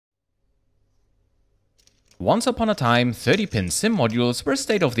Once upon a time, 30-pin SIMM modules were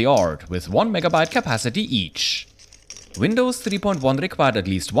state-of-the-art with 1 MB capacity each. Windows 3.1 required at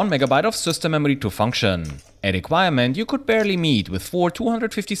least 1 MB of system memory to function, a requirement you could barely meet with 4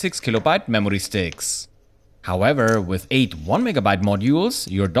 256 KB memory sticks. However, with 8 1 MB modules,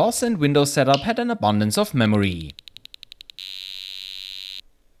 your DOS and Windows setup had an abundance of memory.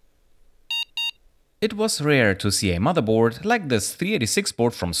 It was rare to see a motherboard like this 386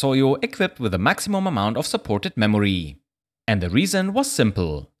 board from Soyo equipped with a maximum amount of supported memory. And the reason was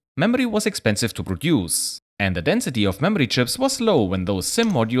simple. Memory was expensive to produce, and the density of memory chips was low when those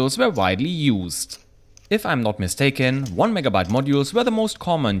SIMM modules were widely used. If I'm not mistaken, 1 MB modules were the most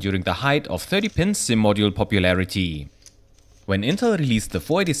common during the height of 30-pin SIMM module popularity. When Intel released the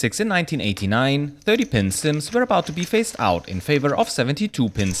 486 in 1989, 30-pin SIMMs were about to be phased out in favor of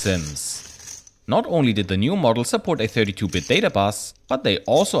 72-pin SIMMs. Not only did the new model support a 32-bit data bus, but they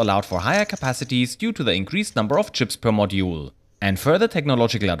also allowed for higher capacities due to the increased number of chips per module, and further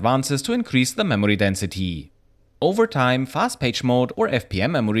technological advances to increase the memory density. Over time, fast page mode or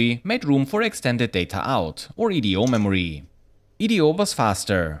FPM memory made room for extended data out, or EDO memory. EDO was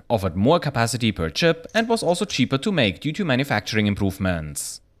faster, offered more capacity per chip, and was also cheaper to make due to manufacturing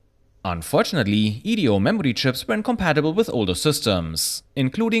improvements. Unfortunately, EDO memory chips were incompatible with older systems,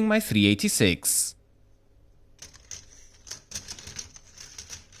 including my 386.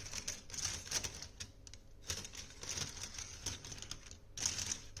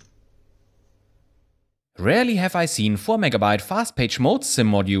 Rarely have I seen 4 MB fast page mode SIMM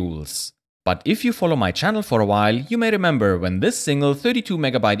modules. But if you follow my channel for a while, you may remember when this single 32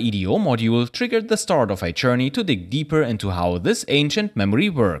 MB EDO module triggered the start of a journey to dig deeper into how this ancient memory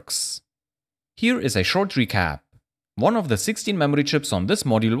works. Here is a short recap. One of the 16 memory chips on this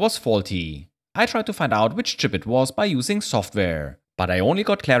module was faulty. I tried to find out which chip it was by using software, but I only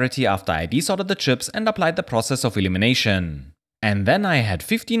got clarity after I desoldered the chips and applied the process of elimination. And then I had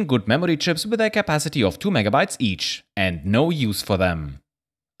 15 good memory chips with a capacity of 2 MB each, and no use for them.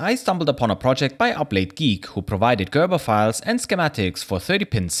 I stumbled upon a project by UpLateGeek who provided Gerber files and schematics for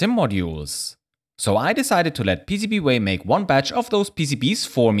 30-pin SIMM modules. So I decided to let PCBWay make one batch of those PCBs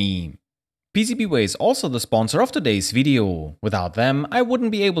for me. PCBWay is also the sponsor of today's video. Without them, I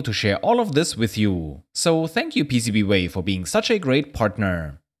wouldn't be able to share all of this with you. So thank you PCBWay for being such a great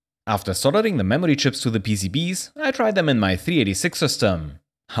partner. After soldering the memory chips to the PCBs, I tried them in my 386 system.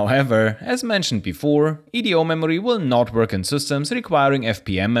 However, as mentioned before, EDO memory will not work in systems requiring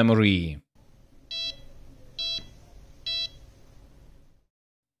FPM memory.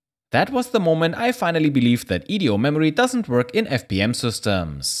 That was the moment I finally believed that EDO memory doesn't work in FPM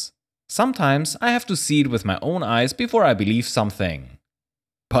systems. Sometimes I have to see it with my own eyes before I believe something.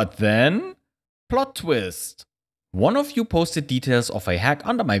 But then, plot twist! One of you posted details of a hack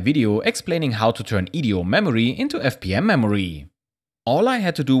under my video explaining how to turn EDO memory into FPM memory. All I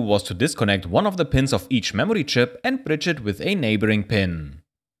had to do was to disconnect one of the pins of each memory chip and bridge it with a neighboring pin.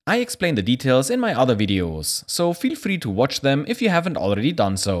 I explain the details in my other videos, so feel free to watch them if you haven't already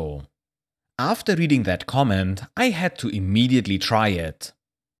done so. After reading that comment, I had to immediately try it.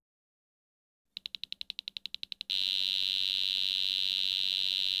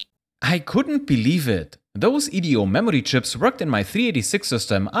 I couldn't believe it. Those EDO memory chips worked in my 386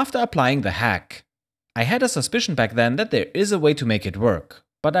 system after applying the hack. I had a suspicion back then that there is a way to make it work,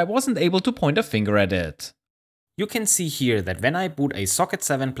 but I wasn't able to point a finger at it. You can see here that when I boot a Socket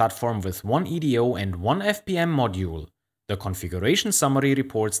 7 platform with one EDO and one FPM module, the configuration summary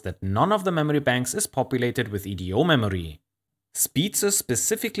reports that none of the memory banks is populated with EDO memory. Speedsus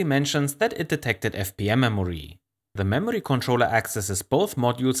specifically mentions that it detected FPM memory. The memory controller accesses both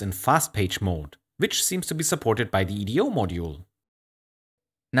modules in fast page mode, which seems to be supported by the EDO module.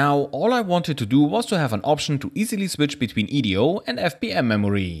 Now, all I wanted to do was to have an option to easily switch between EDO and FPM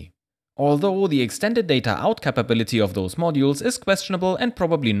memory. Although the extended data out capability of those modules is questionable and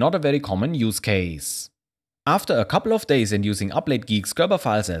probably not a very common use case. After a couple of days and using UpLateGeek's Gerber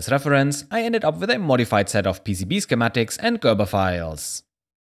files as reference, I ended up with a modified set of PCB schematics and Gerber files.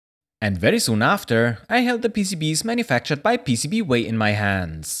 And very soon after, I held the PCBs manufactured by PCBWay in my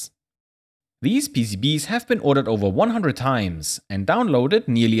hands. These PCBs have been ordered over 100 times and downloaded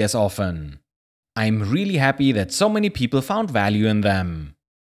nearly as often. I'm really happy that so many people found value in them.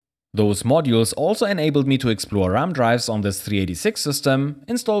 Those modules also enabled me to explore RAM drives on this 386 system,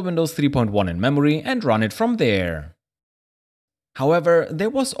 install Windows 3.1 in memory and run it from there. However,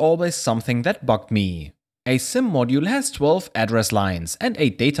 there was always something that bugged me. A SIMM module has 12 address lines and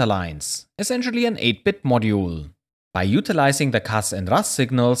 8 data lines, essentially an 8-bit module. By utilizing the CAS and RAS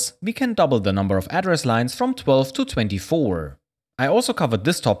signals, we can double the number of address lines from 12 to 24. I also covered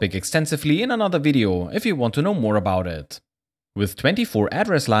this topic extensively in another video if you want to know more about it. With 24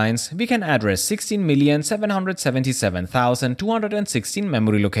 address lines, we can address 16,777,216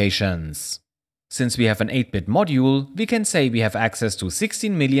 memory locations. Since we have an 8-bit module, we can say we have access to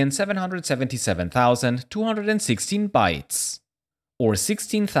 16,777,216 bytes, or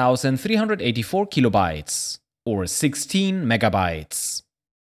 16,384 kilobytes, or 16 megabytes.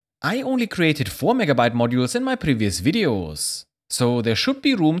 I only created 4 megabyte modules in my previous videos, so there should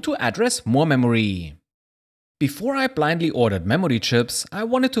be room to address more memory. Before I blindly ordered memory chips, I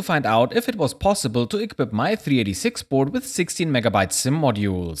wanted to find out if it was possible to equip my 386 board with 16 megabyte SIMM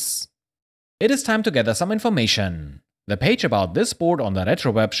modules. It is time to gather some information. The page about this board on the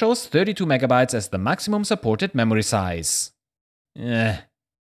RetroWeb shows 32 megabytes as the maximum supported memory size. And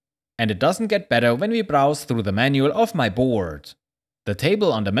it doesn't get better when we browse through the manual of my board. The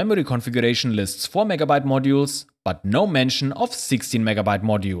table under memory configuration lists 4 megabyte modules, but no mention of 16 megabyte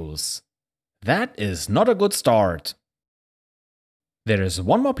modules. That is not a good start. There is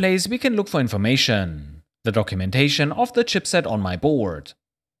one more place we can look for information: the documentation of the chipset on my board.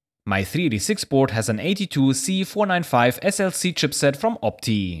 My 386 board has an 82C495 SLC chipset from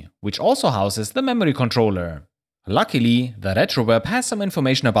Opti, which also houses the memory controller. Luckily, the RetroWeb has some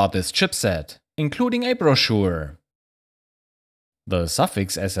information about this chipset, including a brochure. The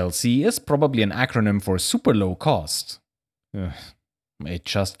suffix SLC is probably an acronym for super low cost. It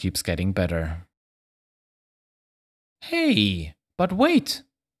just keeps getting better. Hey, but wait!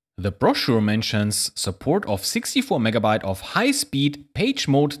 The brochure mentions support of 64 MB of high-speed page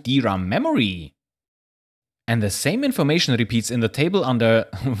mode DRAM memory. And the same information repeats in the table under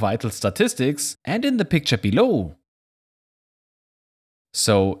Vital Statistics and in the picture below.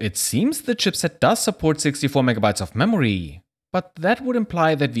 So it seems the chipset does support 64 MB of memory, but that would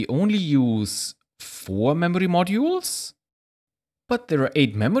imply that we only use 4 memory modules? But there are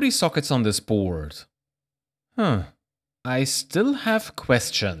 8 memory sockets on this board. I still have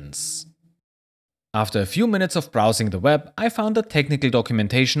questions. After a few minutes of browsing the web, I found the technical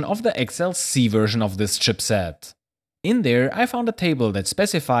documentation of the XLC version of this chipset. In there, I found a table that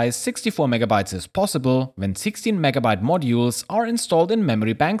specifies 64 MB is possible when 16 MB modules are installed in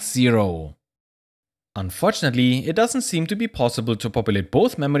memory bank 0. Unfortunately, it doesn't seem to be possible to populate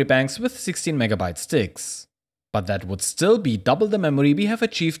both memory banks with 16 MB sticks. But that would still be double the memory we have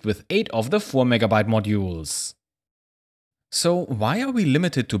achieved with 8 of the 4 MB modules. So why are we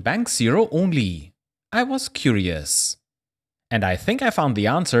limited to bank 0 only? I was curious. And I think I found the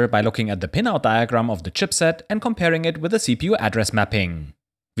answer by looking at the pinout diagram of the chipset and comparing it with the CPU address mapping.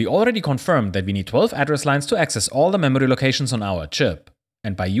 We already confirmed that we need 12 address lines to access all the memory locations on our chip.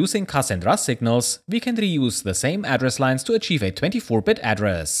 And by using CAS and RAS signals, we can reuse the same address lines to achieve a 24-bit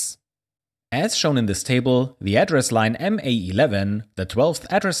address. As shown in this table, the address line MA11, the 12th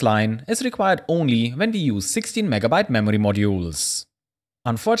address line, is required only when we use 16 MB memory modules.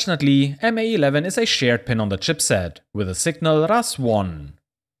 Unfortunately, MA11 is a shared pin on the chipset, with a signal RAS1,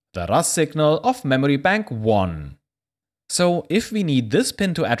 the RAS signal of memory bank 1. So if we need this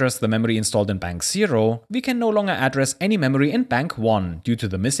pin to address the memory installed in bank 0, we can no longer address any memory in bank 1 due to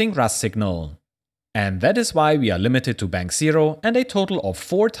the missing RAS signal. And that is why we are limited to bank 0 and a total of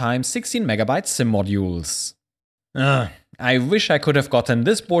 4 times 16 MB SIMM modules. I wish I could have gotten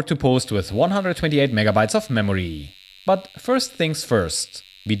this board to post with 128 MB of memory. But first things first,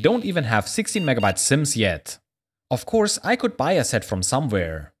 we don't even have 16 MB SIMMs yet. Of course, I could buy a set from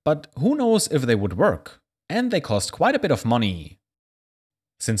somewhere, but who knows if they would work. And they cost quite a bit of money.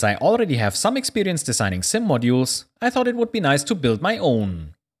 Since I already have some experience designing SIMM modules, I thought it would be nice to build my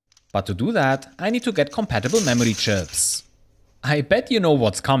own. But to do that, I need to get compatible memory chips. I bet you know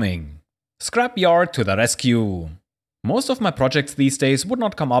what's coming. Scrapyard to the rescue. Most of my projects these days would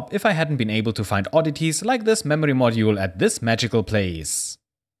not come up if I hadn't been able to find oddities like this memory module at this magical place.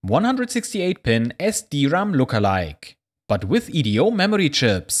 168-pin SDRAM lookalike, but with EDO memory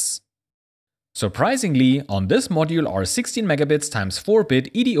chips. Surprisingly, on this module are 16 megabits times 4-bit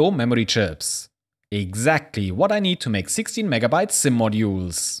EDO memory chips. Exactly what I need to make 16 MB SIMM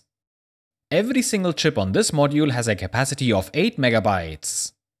modules. Every single chip on this module has a capacity of 8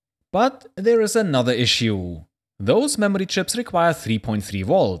 MB. But there is another issue. Those memory chips require 3.3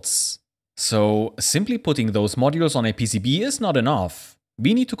 volts. So simply putting those modules on a PCB is not enough.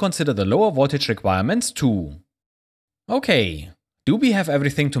 We need to consider the lower voltage requirements too. Okay, do we have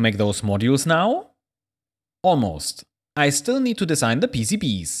everything to make those modules now? Almost. I still need to design the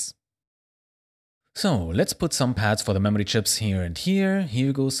PCBs. So let's put some pads for the memory chips here and here.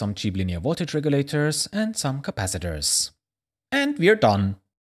 Here goes some cheap linear voltage regulators and some capacitors. And we're done.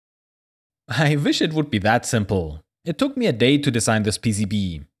 I wish it would be that simple. It took me a day to design this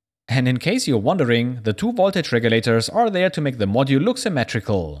PCB. And in case you're wondering, the two voltage regulators are there to make the module look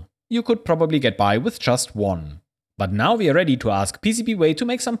symmetrical. You could probably get by with just one. But now we are ready to ask PCBWay to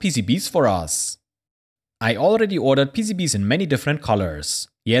make some PCBs for us. I already ordered PCBs in many different colors: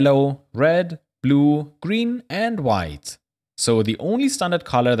 yellow, red, blue, green, and white. So the only standard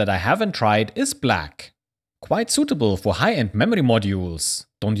color that I haven't tried is black. Quite suitable for high-end memory modules,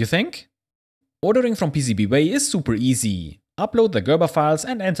 don't you think? Ordering from PCBWay is super easy. Upload the Gerber files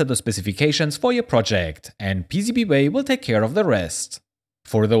and enter the specifications for your project, and PCBWay will take care of the rest.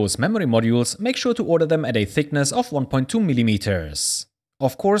 For those memory modules, make sure to order them at a thickness of 1.2 mm.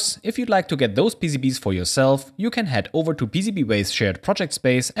 Of course, if you'd like to get those PCBs for yourself, you can head over to PCBWay's shared project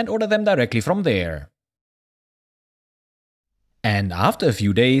space and order them directly from there. And after a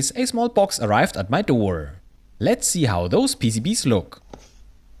few days, a small box arrived at my door. Let's see how those PCBs look.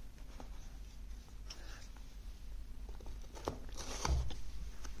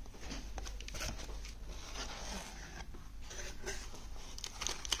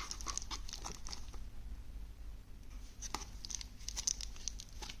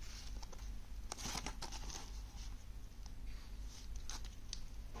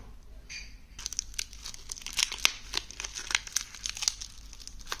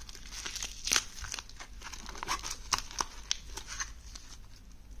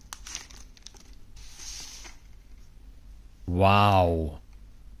 Wow!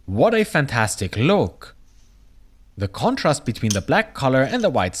 What a fantastic look! The contrast between the black color and the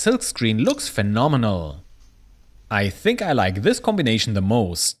white silk screen looks phenomenal. I think I like this combination the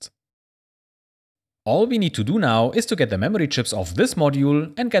most. All we need to do now is to get the memory chips off this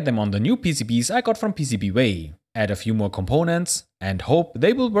module and get them on the new PCBs I got from PCBWay, add a few more components, and hope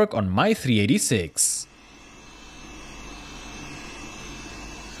they will work on my 386.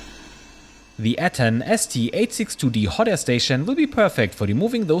 The Aten ST862D hot air station will be perfect for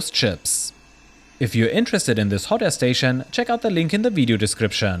removing those chips. If you're interested in this hot air station, check out the link in the video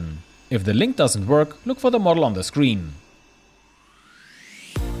description. If the link doesn't work, look for the model on the screen.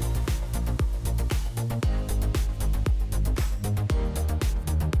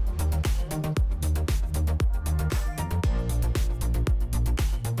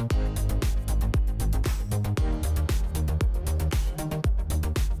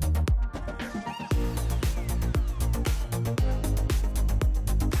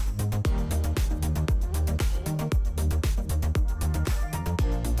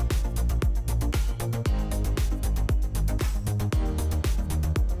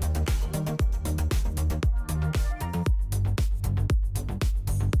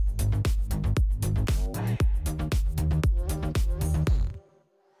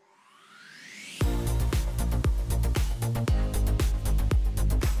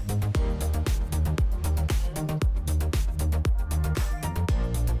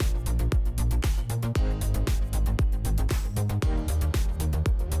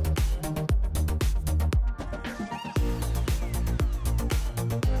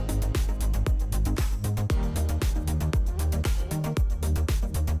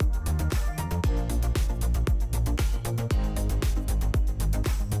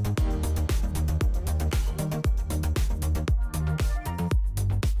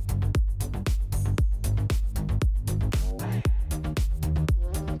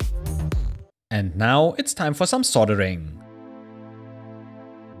 And now it's time for some soldering.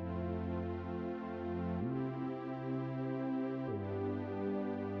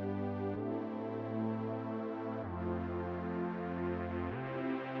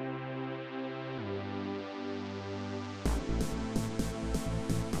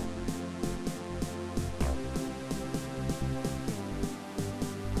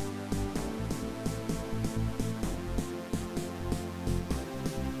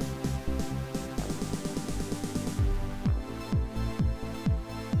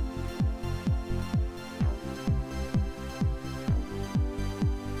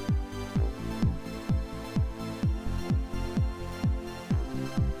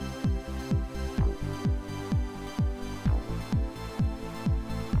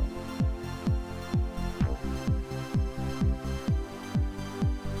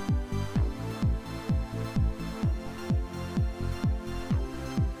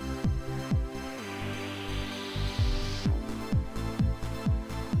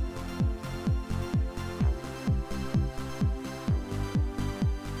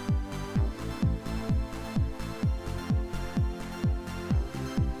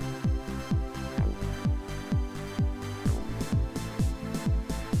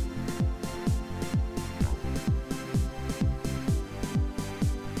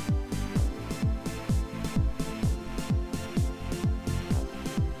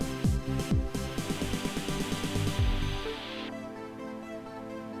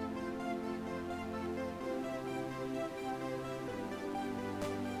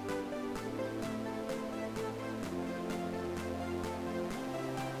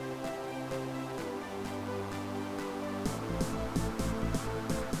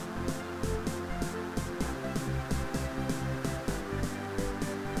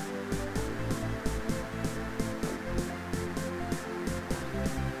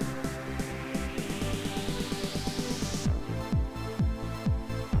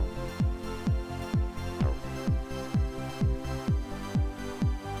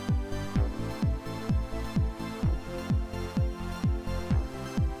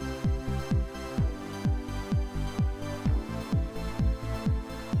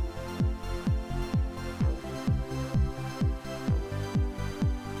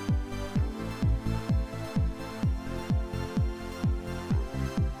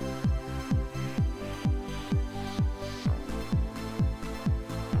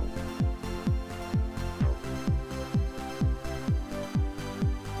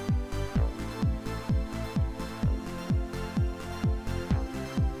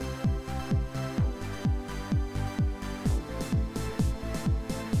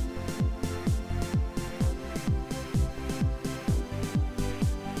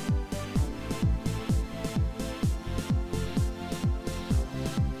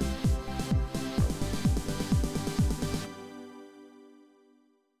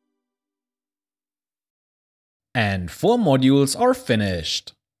 And 4 modules are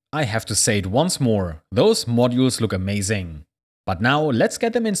finished. I have to say it once more, those modules look amazing. But now let's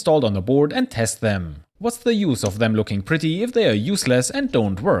get them installed on the board and test them. What's the use of them looking pretty if they are useless and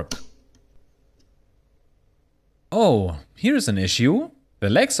don't work? Oh, here's an issue. The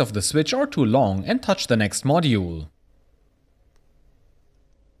legs of the switch are too long and touch the next module.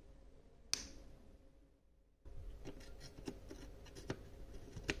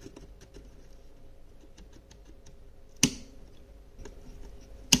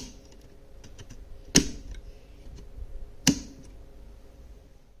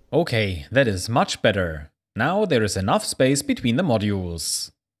 Okay, that is much better. Now there is enough space between the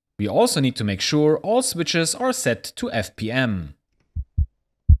modules. We also need to make sure all switches are set to FPM.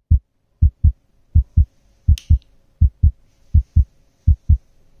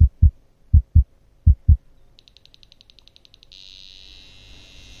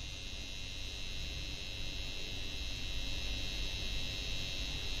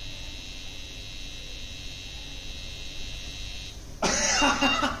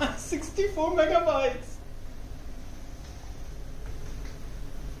 Hahaha, 64 megabytes!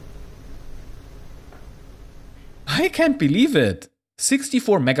 I can't believe it!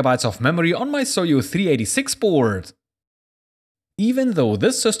 64 megabytes of memory on my Soyu 386 board! Even though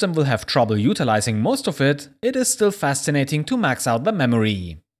this system will have trouble utilizing most of it, it is still fascinating to max out the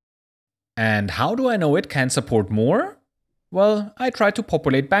memory. And how do I know it can support more? Well, I tried to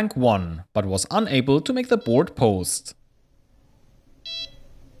populate bank 1, but was unable to make the board post.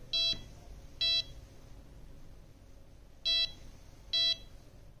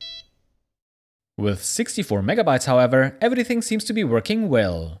 With 64 megabytes, however, everything seems to be working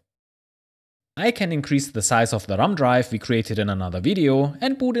well. I can increase the size of the RAM drive we created in another video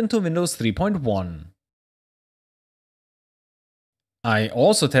and boot into Windows 3.1. I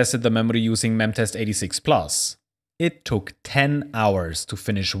also tested the memory using memtest 86+. It took 10 hours to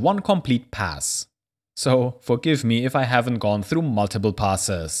finish one complete pass. So forgive me if I haven't gone through multiple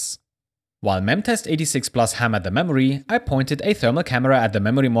passes. While memtest 86+ hammered the memory, I pointed a thermal camera at the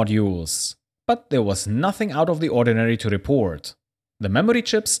memory modules. But there was nothing out of the ordinary to report. The memory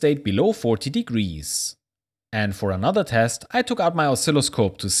chip stayed below 40 degrees. And for another test, I took out my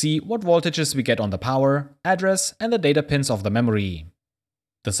oscilloscope to see what voltages we get on the power, address, and the data pins of the memory.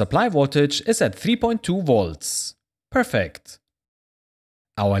 The supply voltage is at 3.2 volts. Perfect.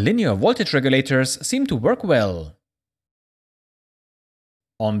 Our linear voltage regulators seem to work well.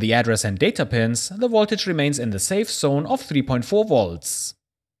 On the address and data pins, the voltage remains in the safe zone of 3.4 volts.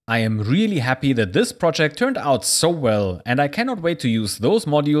 I am really happy that this project turned out so well, and I cannot wait to use those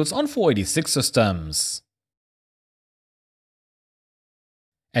modules on 486 systems.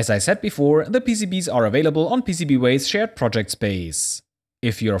 As I said before, the PCBs are available on PCBWay's shared project space.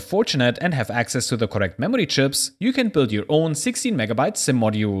 If you're fortunate and have access to the correct memory chips, you can build your own 16 MB SIMM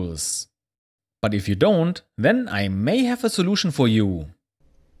modules. But if you don't, then I may have a solution for you.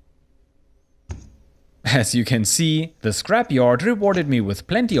 As you can see, the scrapyard rewarded me with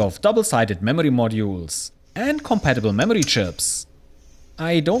plenty of double-sided memory modules and compatible memory chips.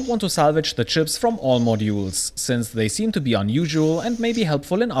 I don't want to salvage the chips from all modules, since they seem to be unusual and may be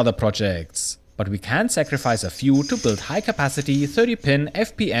helpful in other projects, but we can sacrifice a few to build high-capacity 30-pin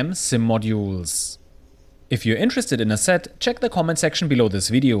FPM SIMM modules. If you're interested in a set, check the comment section below this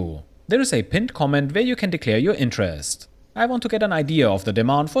video. There is a pinned comment where you can declare your interest. I want to get an idea of the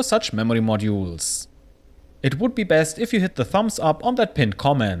demand for such memory modules. It would be best if you hit the thumbs up on that pinned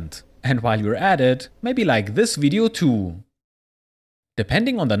comment. And while you're at it, maybe like this video too.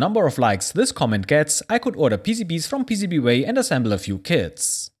 Depending on the number of likes this comment gets, I could order PCBs from PCBWay and assemble a few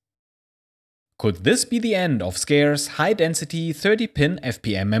kits. Could this be the end of scarce, high-density 30-pin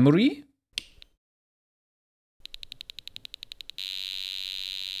FPM memory?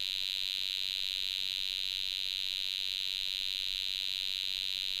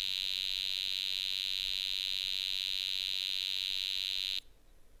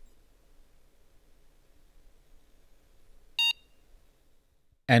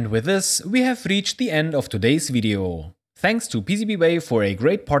 And with this, we have reached the end of today's video. Thanks to PCBWay for a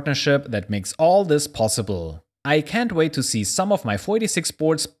great partnership that makes all this possible. I can't wait to see some of my 486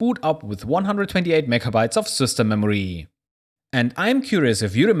 boards boot up with 128 MB of system memory. And I'm curious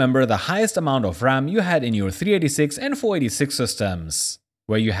if you remember the highest amount of RAM you had in your 386 and 486 systems.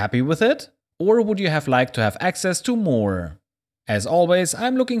 Were you happy with it? Or would you have liked to have access to more? As always,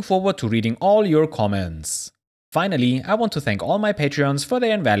 I'm looking forward to reading all your comments. Finally, I want to thank all my Patreons for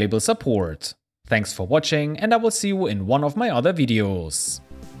their invaluable support. Thanks for watching, and I will see you in one of my other videos.